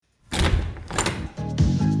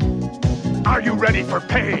Are you ready for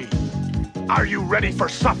pain? Are you ready for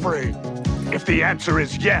suffering? If the answer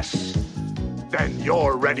is yes, then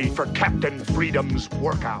you're ready for Captain Freedom's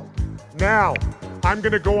workout. Now, I'm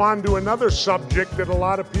going to go on to another subject that a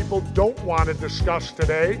lot of people don't want to discuss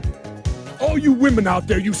today. All you women out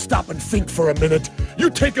there, you stop and think for a minute. You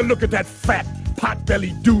take a look at that fat,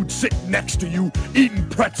 pot-bellied dude sitting next to you, eating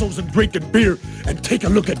pretzels and drinking beer, and take a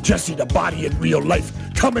look at Jesse the body in real life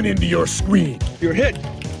coming into your screen. You're hit.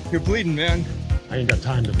 You're bleeding, man. I ain't got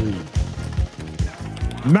time to bleed.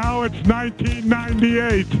 Now it's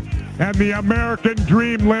 1998, and the American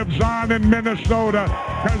dream lives on in Minnesota,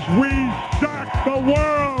 because we shocked the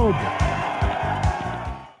world.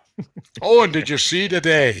 Oh, and did you see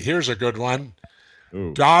today? Here's a good one.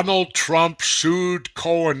 Ooh. Donald Trump sued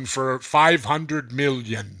Cohen for $500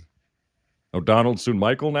 million. Oh, Donald sued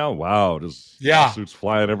Michael now? Wow, this lawsuit's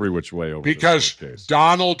flying every which way over because this case.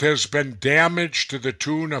 Donald has been damaged to the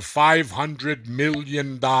tune of $500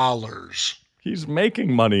 million. He's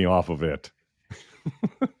making money off of it.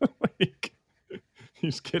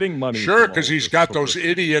 He's getting money. Sure, because he's got those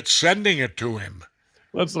idiots sending it to him.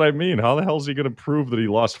 That's what I mean. How the hell is he going to prove that he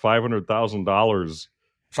lost $500,000?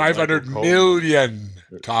 $500 million,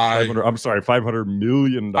 Ty. I'm sorry, $500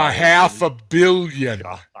 million. $500 million.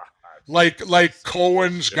 Like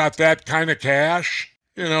Cohen's got that kind of cash.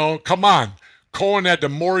 You know, come on. Cohen had to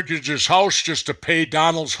mortgage his house just to pay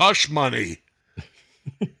Donald's hush money.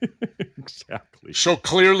 Exactly. So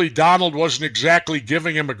clearly Donald wasn't exactly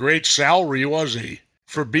giving him a great salary, was he?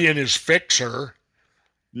 For being his fixer.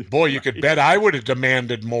 Boy, you could bet I would have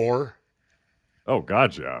demanded more. Oh,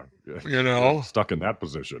 God, yeah. You know? Stuck in that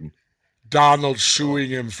position. Donald suing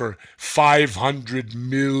him for $500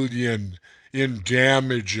 million in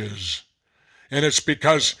damages. And it's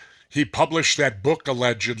because he published that book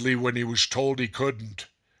allegedly when he was told he couldn't.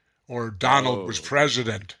 Or Donald was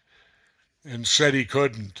president and said he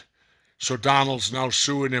couldn't. So Donald's now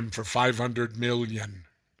suing him for $500 million.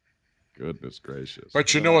 Goodness gracious.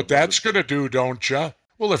 But you know what that's going to do, don't you?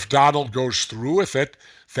 Well, if Donald goes through with it,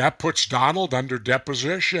 that puts Donald under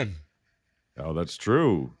deposition. Oh, that's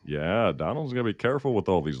true. Yeah, Donald's going to be careful with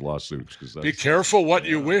all these lawsuits. Be careful what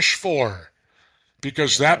you wish for,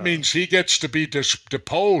 because that means he gets to be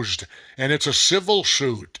deposed, and it's a civil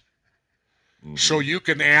suit. Mm-hmm. So you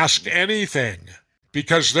can ask anything,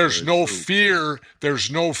 because there's no fear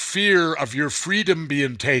of your freedom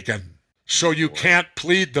being taken. So you can't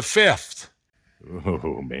plead the fifth.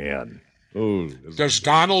 Oh, man. Oh, does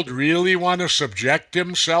Donald really want to subject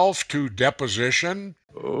himself to deposition?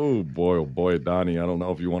 Oh, boy, Donnie, I don't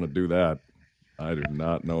know if you want to do that. I do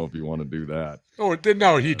not know if you want to do that. Oh,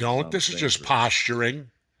 no, he don't. This is just posturing.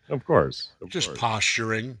 Of course. Just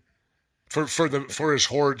posturing. For his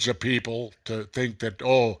hordes of people to think that,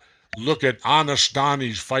 oh, look at honest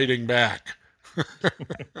Donnie's fighting back.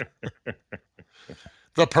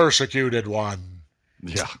 The persecuted one.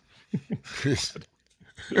 Yeah.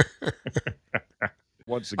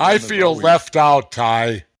 Once again, I feel left out,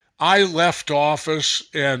 Ty. I left office,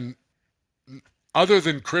 and other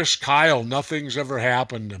than Chris Kyle, nothing's ever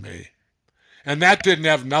happened to me. And that didn't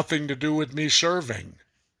have nothing to do with me serving.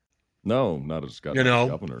 No, not as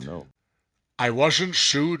governor, no. I wasn't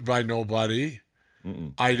sued by nobody.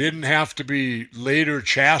 Mm-mm. I didn't have to be later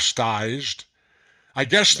chastised. I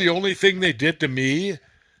guess the only thing they did to me,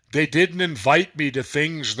 they didn't invite me to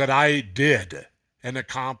things that I did and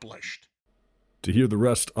accomplished. To hear the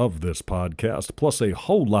rest of this podcast, plus a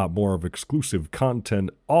whole lot more of exclusive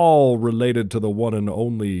content, all related to the one and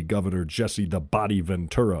only Governor Jesse the Body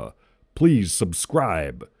Ventura, please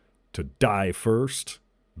subscribe to Die First,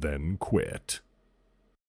 Then Quit.